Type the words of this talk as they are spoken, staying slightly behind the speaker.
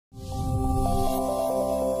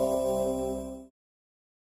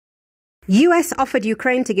US offered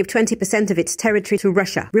Ukraine to give 20% of its territory to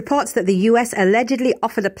Russia. Reports that the US allegedly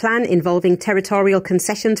offered a plan involving territorial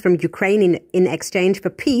concessions from Ukraine in exchange for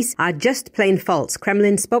peace are just plain false,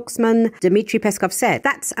 Kremlin spokesman Dmitry Peskov said.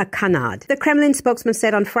 That's a canard. The Kremlin spokesman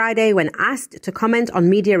said on Friday when asked to comment on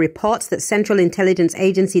media reports that Central Intelligence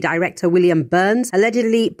Agency Director William Burns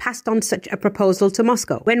allegedly passed on such a proposal to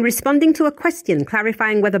Moscow. When responding to a question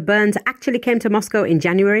clarifying whether Burns actually came to Moscow in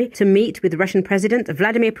January to meet with Russian President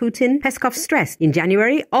Vladimir Putin, Peskov stressed, in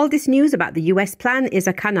January, all this news about the US plan is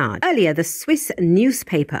a canard. Earlier, the Swiss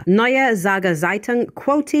newspaper Neue Saga Zeitung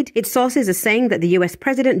quoted its sources as saying that the US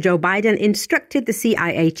President Joe Biden instructed the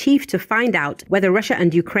CIA chief to find out whether Russia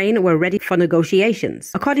and Ukraine were ready for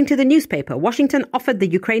negotiations. According to the newspaper, Washington offered the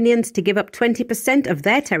Ukrainians to give up 20% of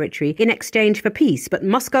their territory in exchange for peace, but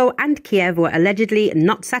Moscow and Kiev were allegedly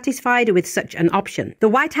not satisfied with such an option. The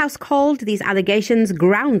White House called these allegations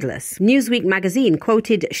groundless. Newsweek magazine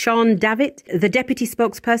quoted Sean Davitt, the deputy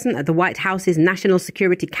spokesperson at the White House's National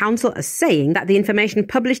Security Council, as saying that the information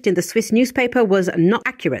published in the Swiss newspaper was not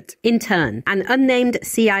accurate. In turn, an unnamed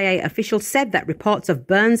CIA official said that reports of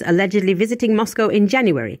Burns allegedly visiting Moscow in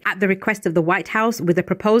January at the request of the White House with a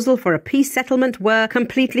proposal for a peace settlement were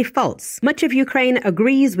completely false. Much of Ukraine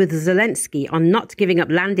agrees with Zelensky on not giving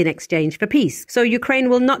up land in exchange for peace, so Ukraine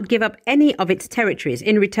will not give up any of its territories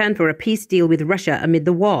in return for a peace deal with Russia amid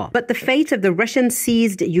the war. But the fate of the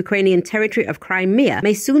Russian-seized Ukrainian territory of Crimea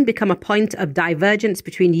may soon become a point of divergence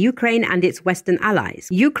between Ukraine and its Western allies.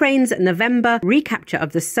 Ukraine's November recapture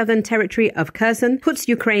of the southern territory of Kherson puts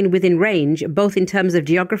Ukraine within range, both in terms of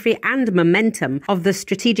geography and momentum, of the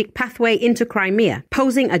strategic pathway into Crimea,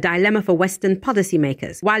 posing a dilemma for Western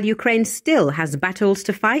policymakers. While Ukraine still has battles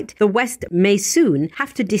to fight, the West may soon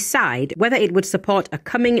have to decide whether it would support a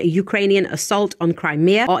coming Ukrainian assault on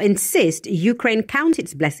Crimea or insist Ukraine count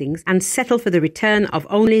its blessings and settle for the return of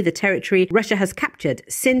only the territory Russia has captured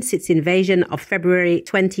since its invasion of February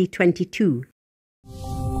 2022.